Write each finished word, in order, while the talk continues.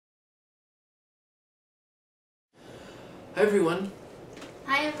Hi everyone!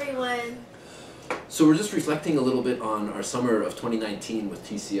 Hi everyone! So we're just reflecting a little bit on our summer of 2019 with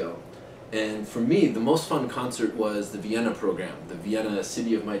TCO. And for me, the most fun concert was the Vienna program, the Vienna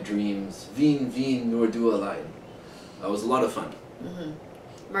City of My Dreams, Wien, Wien, nur du allein. It was a lot of fun.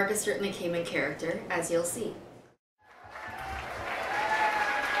 Marcus certainly came in character, as you'll see.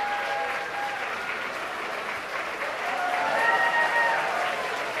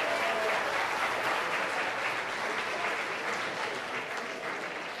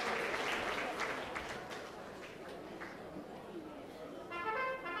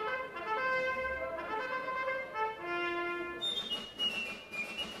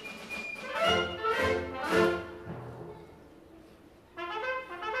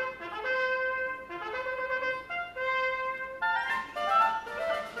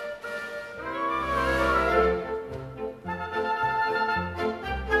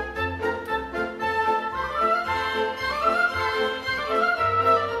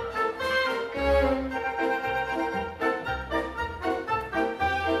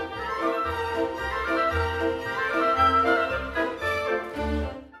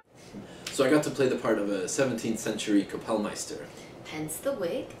 So I got to play the part of a 17th century Kapellmeister. Hence the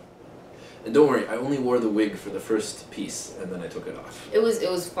wig. And don't worry, I only wore the wig for the first piece and then I took it off. It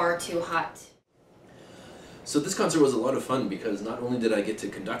was far too hot. So this concert was a lot of fun because not only did I get to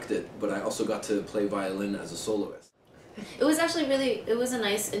conduct it, but I also got to play violin as a soloist. It was actually it was a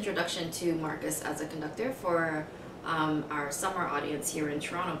nice introduction to Marcus as a conductor for our summer audience here in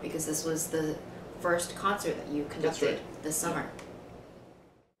Toronto, because this was the first concert that you conducted this summer.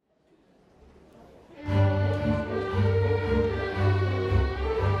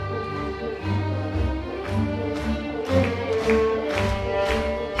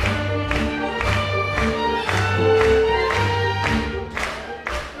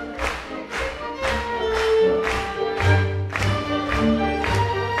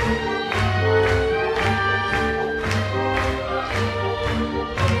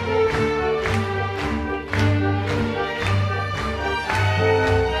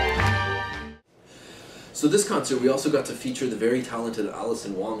 So this concert, we also got to feature the very talented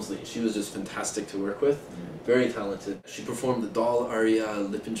Alison Walmsley. She was just fantastic to work with, very talented. She performed the Doll aria,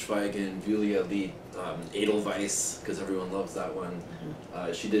 Lippenschweigen, Julia Lied, Edelweiss, because everyone loves that one.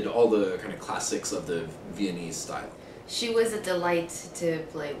 She did all the kind of classics of the Viennese style. She was a delight to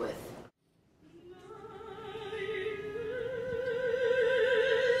play with.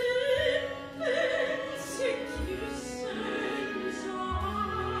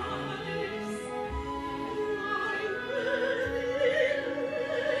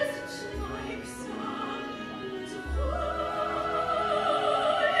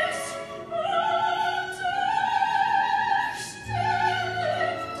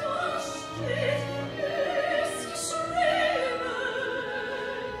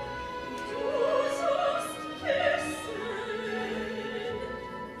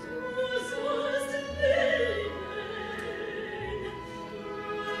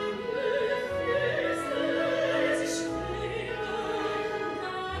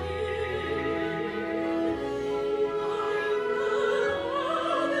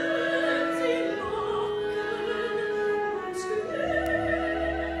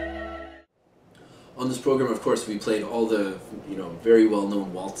 On this program, of course, we played all the, very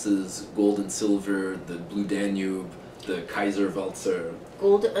well-known waltzes, Gold and Silver, the Blue Danube, the Kaiser Walzer.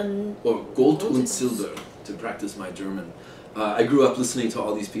 Gold und Silber, to practice my German. I grew up listening to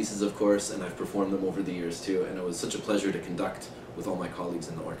all these pieces, of course, and I've performed them over the years too, and it was such a pleasure to conduct with all my colleagues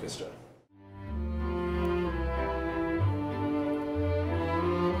in the orchestra.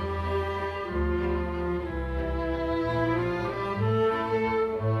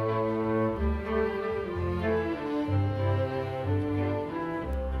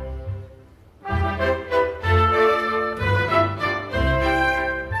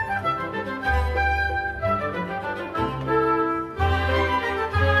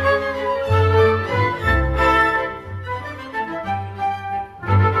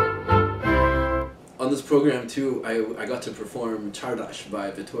 On this program too, I got to perform Czardas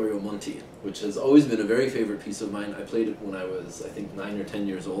by Vittorio Monti, which has always been a very favorite piece of mine. I played it when I was, I think, 9 or 10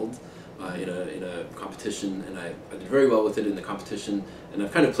 years old in a competition, and I did very well with it in the competition, and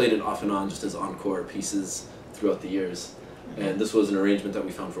I've kind of played it off and on just as encore pieces throughout the years. And this was an arrangement that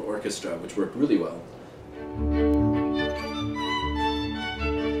we found for orchestra, which worked really well.